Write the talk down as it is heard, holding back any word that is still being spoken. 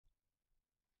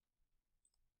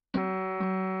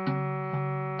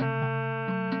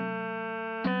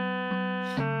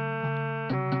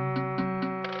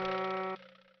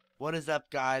What is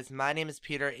up, guys? My name is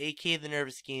Peter, aka the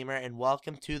Nervous Gamer, and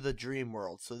welcome to the Dream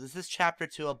World. So this is chapter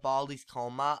 2 of Baldi's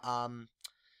COMA.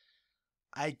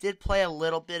 I did play a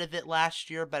little bit of it last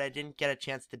year, but I didn't get a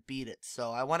chance to beat it.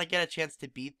 So I want to get a chance to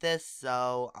beat this,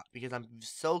 because I'm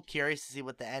so curious to see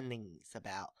what the ending is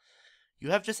about.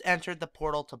 You have just entered the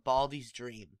portal to Baldi's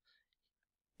dream.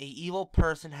 A evil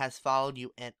person has followed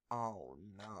you and oh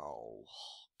no.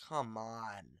 Come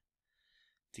on.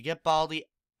 To get Baldi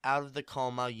out of the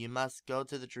coma, you must go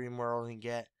to the dream world and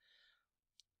get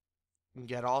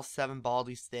all 7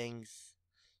 Baldi's things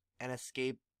and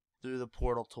escape through the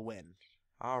portal to win.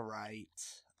 Alright.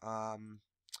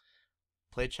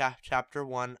 Play chapter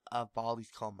 1 of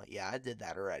Baldi's coma. Yeah, I did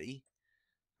that already.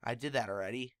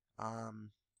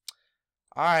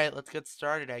 Alright, let's get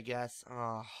started, I guess.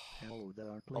 Hello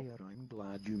there, player. I'm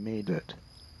glad you made it.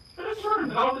 It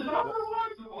turns out the doctor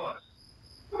lied to us.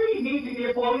 We need to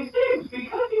get all these things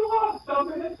because he lost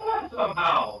something in his head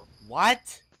somehow.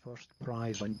 What? First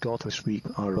prize and got a sweep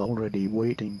are already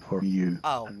waiting for you.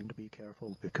 Oh. And be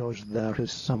careful because there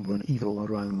is someone evil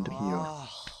around here.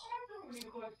 After we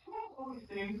collect all these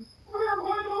things, we are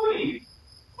going to leave.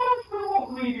 But we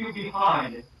won't leave you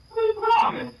behind. We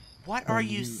promise. What are When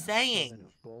you have saying? 7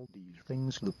 of all these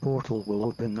things, the portal will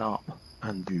open up,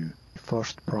 and you,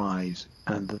 first prize,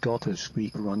 and the got a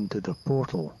sweep run to the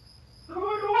portal.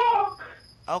 Good luck.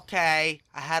 Okay,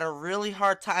 I had a really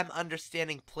hard time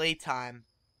understanding playtime.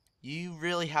 You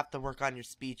really have to work on your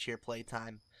speech here,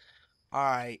 playtime.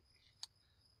 Alright.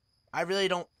 I really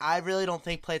don't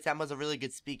think Playtime was a really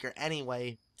good speaker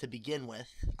anyway, to begin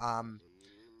with.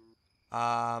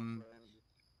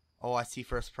 Oh, I see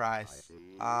first prize.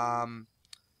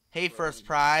 Hey, first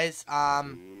prize.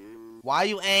 Why are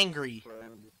you angry?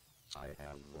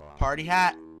 Party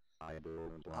hat.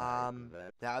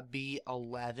 That'd be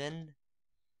 11.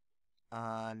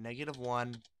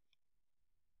 -1.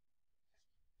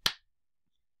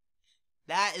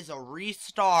 That is a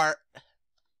restart.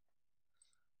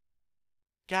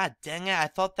 God dang it, I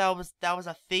thought that was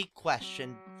a fake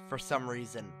question for some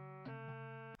reason.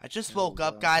 I just woke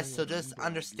up, guys, so just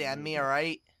understand me,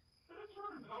 alright?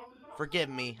 Forgive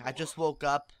me, I just woke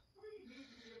up.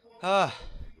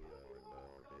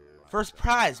 First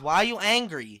prize, why are you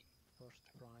angry?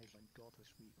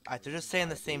 Alright, they're just saying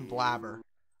the same blabber.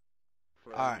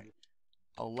 Alright.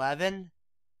 11.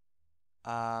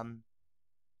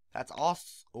 That's all.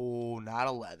 Oh, not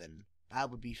 11. That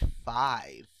would be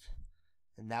 5.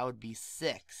 And that would be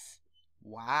 6.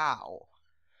 Wow.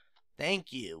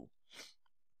 Thank you.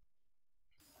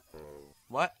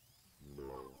 What?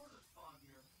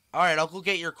 Alright, I'll go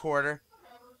get your quarter.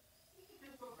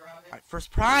 Alright,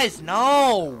 first prize.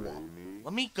 No!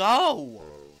 Let me go.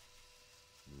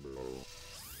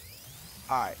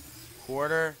 Alright.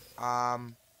 Quarter.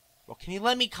 Well, can you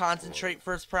let me concentrate,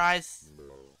 first prize?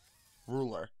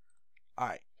 Ruler.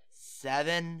 Alright.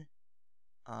 7.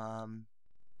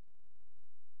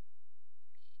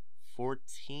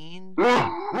 14.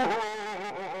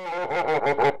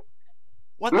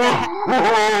 What the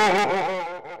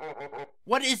heck?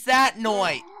 What is that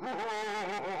noise?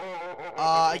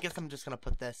 I guess I'm just gonna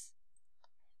put this.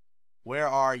 Where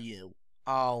are you?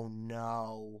 Oh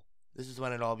no. This is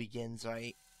when it all begins,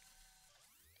 right?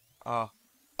 Oh!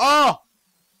 Ah!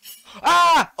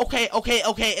 Okay.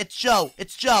 It's Joe.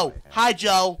 Hi,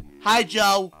 Joe.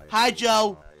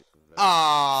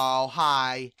 Oh,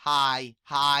 hi.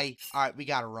 Alright, we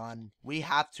gotta run. We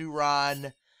have to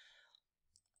run.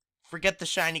 Forget the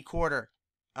shiny quarter.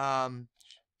 I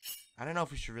don't know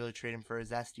if we should really trade him for a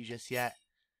Zesty just yet.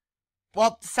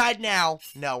 Well, decide now.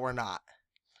 No, we're not.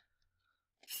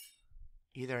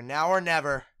 Either now or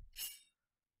never.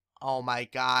 Oh my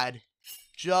god.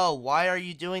 Joe, why are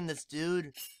you doing this,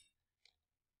 dude?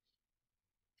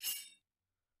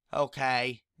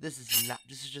 Okay, this is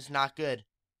just not good.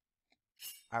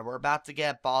 Alright, we're about to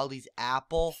get Baldi's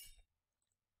apple.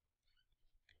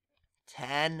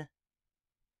 10.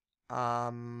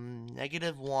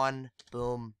 -1.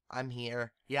 Boom. I'm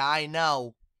here. Yeah, I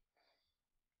know.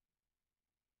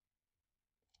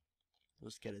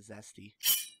 Let's get a Zesty.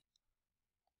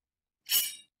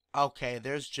 Okay,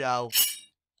 there's Joe.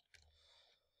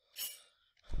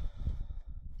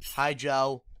 Hi,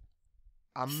 Joe.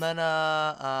 I'm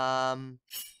gonna,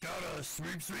 Gotta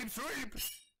sweep.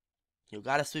 You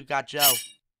gotta sweep, got Joe.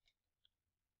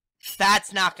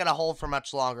 That's not gonna hold for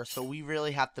much longer, so we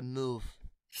really have to move.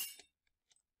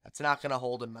 That's not gonna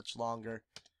hold him much longer.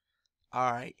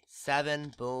 Alright, 7,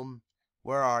 boom.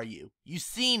 Where are you? You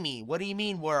see me! What do you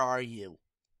mean, where are you?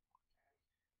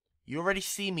 You already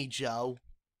see me, Joe.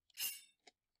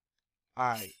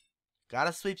 Alright.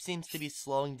 Gotta Sweep seems to be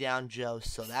slowing down Joe,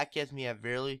 so that gives me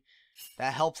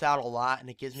that helps out a lot, and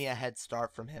it gives me a head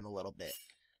start from him a little bit.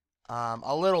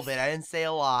 A little bit. I didn't say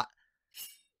a lot.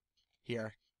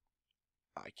 Here.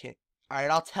 I can't.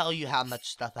 Alright, I'll tell you how much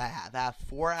stuff I have. I have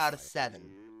 4 out of 7.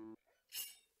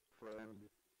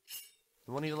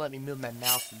 It won't even let me move my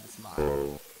mouse in this mod.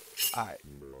 Alright.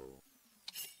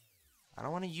 I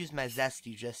don't want to use my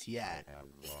Zesty just yet.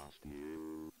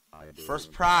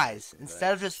 First prize.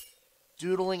 Instead of just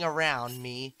doodling around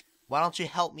me, why don't you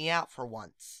help me out for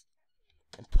once?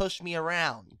 And push me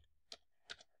around.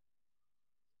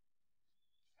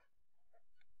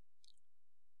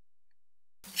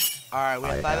 Alright, we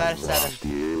have 5 out of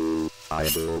 7.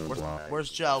 Where's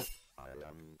Joe?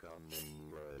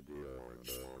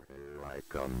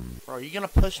 Bro, are you gonna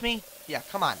push me? Yeah,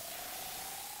 come on.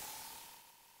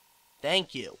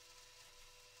 Thank you.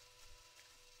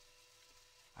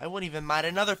 I wouldn't even mind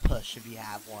another push if you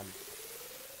have one.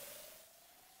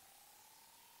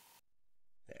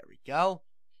 There we go.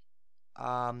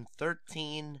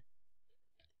 13.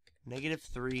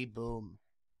 -3, boom.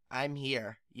 I'm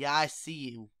here. Yeah, I see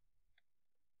you.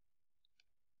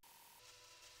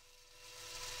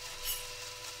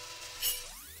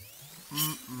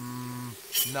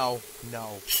 No,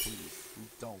 please,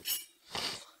 don't.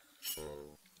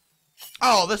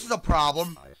 Oh, this is a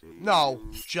problem. No,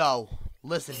 Joe.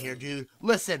 Listen here, dude.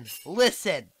 Listen.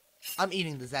 I'm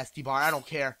eating the Zesty bar. I don't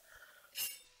care.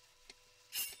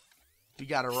 We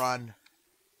gotta run.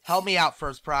 Help me out,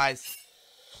 first prize.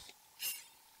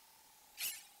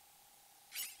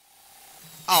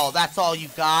 Oh, that's all you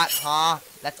got, huh?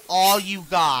 That's all you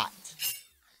got.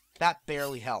 That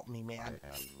barely helped me, man. I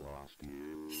have lost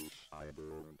you. I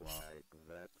don't like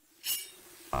that.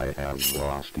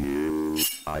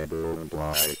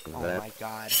 Oh my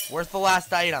god. Where's the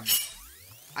last item?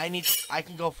 I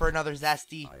can go for another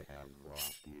Zesty.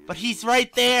 But he's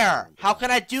right there! How can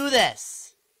I do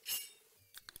this?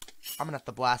 I'm gonna have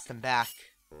to blast him back.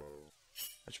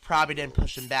 Which probably didn't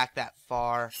push him back that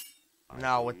far.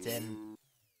 No, it didn't.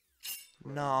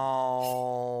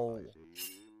 No.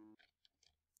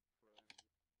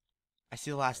 I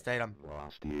see the last item.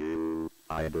 Lost you.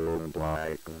 I don't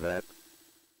like that.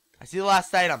 I see the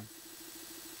last item.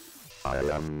 I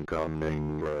am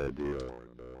coming, ready.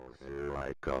 Here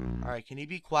I come. Alright, can you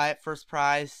be quiet, first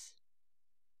prize?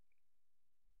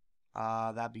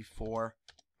 That'd be 4.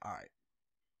 Alright.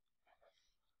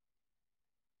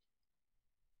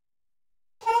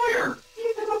 Fire!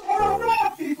 He took a portal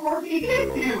off before he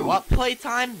hit you! What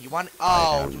playtime? You want...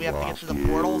 Oh, do we have to get to the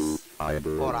portals? I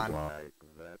don't Hold on. like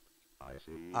that. I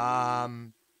see.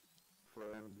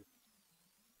 Friend.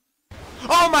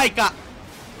 Oh my god!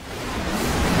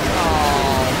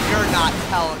 Oh, you're not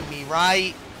telling me,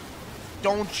 right?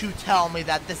 Don't you tell me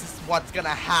that this is what's gonna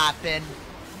happen.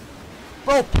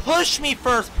 Bro, push me,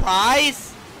 first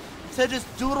prize! Instead of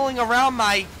just doodling around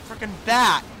my freaking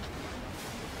back.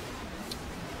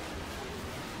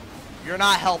 You're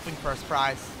not helping, first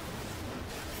prize.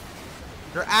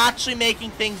 You're actually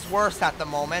making things worse at the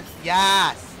moment.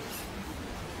 Yes!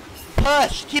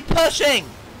 Push! Keep pushing!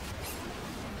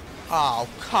 Oh,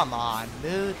 come on,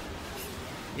 dude.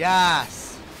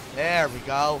 Yes. There we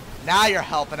go. Now you're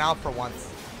helping out for once.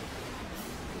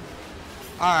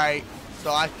 Alright.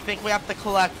 So I think we have to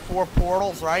collect 4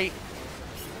 portals, right?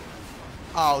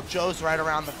 Oh, Joe's right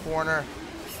around the corner.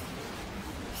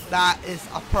 That is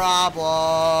a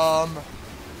problem.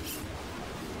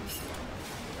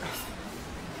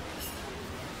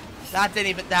 That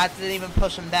didn't even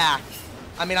push him back.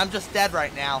 I mean, I'm just dead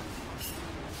right now.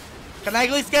 Can I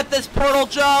at least get this portal,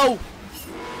 Joe?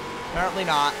 Apparently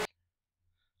not.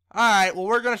 Alright, well,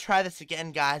 we're gonna try this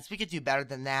again, guys. We could do better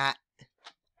than that.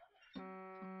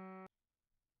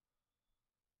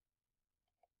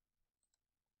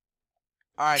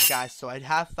 Alright, guys, so I'd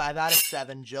have 5 out of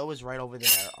 7. Joe is right over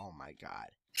there. Oh, my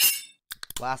God.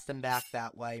 Blast him back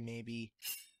that way, maybe.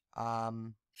 I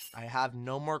have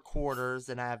no more quarters,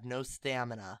 and I have no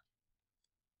stamina.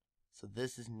 So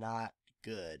this is not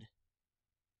good.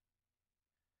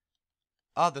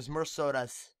 Oh, there's more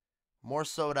sodas. More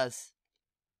sodas.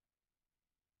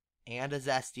 And a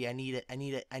Zesty. I need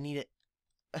it.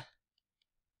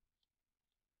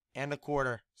 And a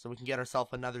quarter, so we can get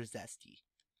ourselves another Zesty.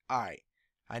 Alright.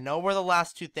 I know where the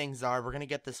last 2 things are. We're gonna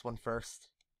get this one first.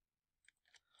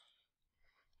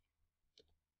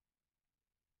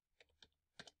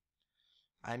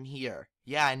 I'm here.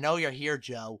 Yeah, I know you're here,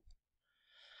 Joe.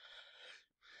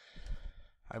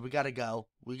 Alright, we gotta go.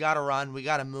 We gotta run. We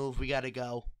gotta move. We gotta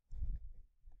go.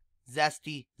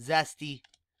 Zesty.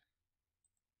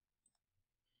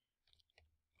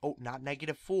 Oh, not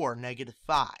 -4,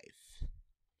 -5.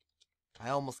 I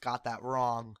almost got that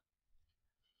wrong.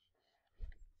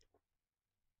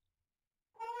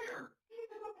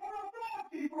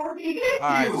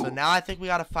 Alright, so now I think we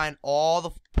gotta find all the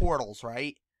portals,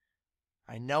 right?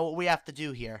 I know what we have to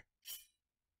do here.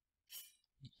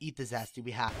 Eat the zesty,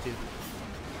 we have to.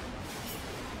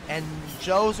 And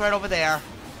Joe's right over there.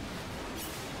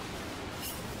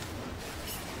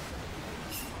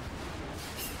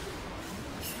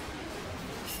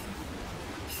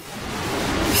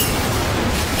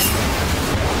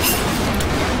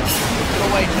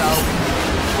 Get away, Joe.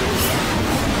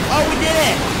 Oh, we did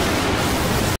it!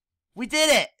 We did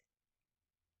it!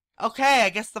 Okay, I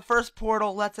guess the first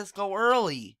portal lets us go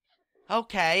early.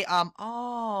 Okay,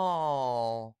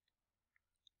 oh.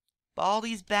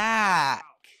 Baldi's back.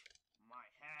 Ow, my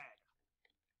head.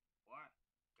 What,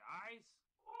 guys?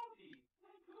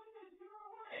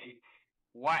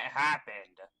 What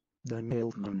happened? The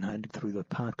mailman had threw the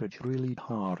package really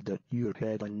hard at your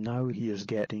head and now he is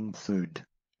getting food.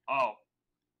 Oh,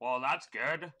 well, that's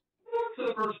good. That's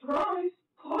the first prize.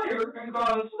 Claire and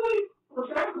got asleep for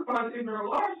sacrificing their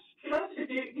lives just to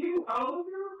get you out of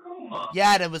your coma.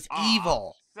 Yeah, and it was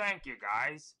evil. Thank you,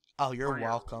 guys. Oh, you're For your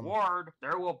welcome. reward,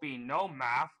 there will be no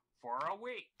math for a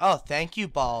week. Oh, thank you,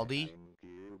 Baldi. Thank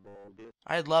you, Baldi.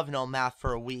 I'd love no math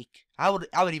for a week. I would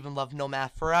even love no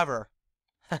math forever.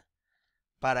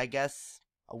 But I guess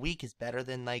a week is better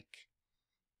than, like,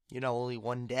 you know, only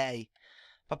one day.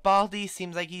 But Baldi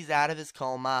seems like he's out of his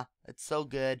coma. It's so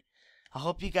good. I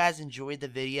hope you guys enjoyed the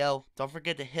video. Don't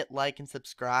forget to hit like and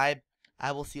subscribe.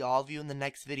 I will see all of you in the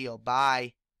next video.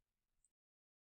 Bye.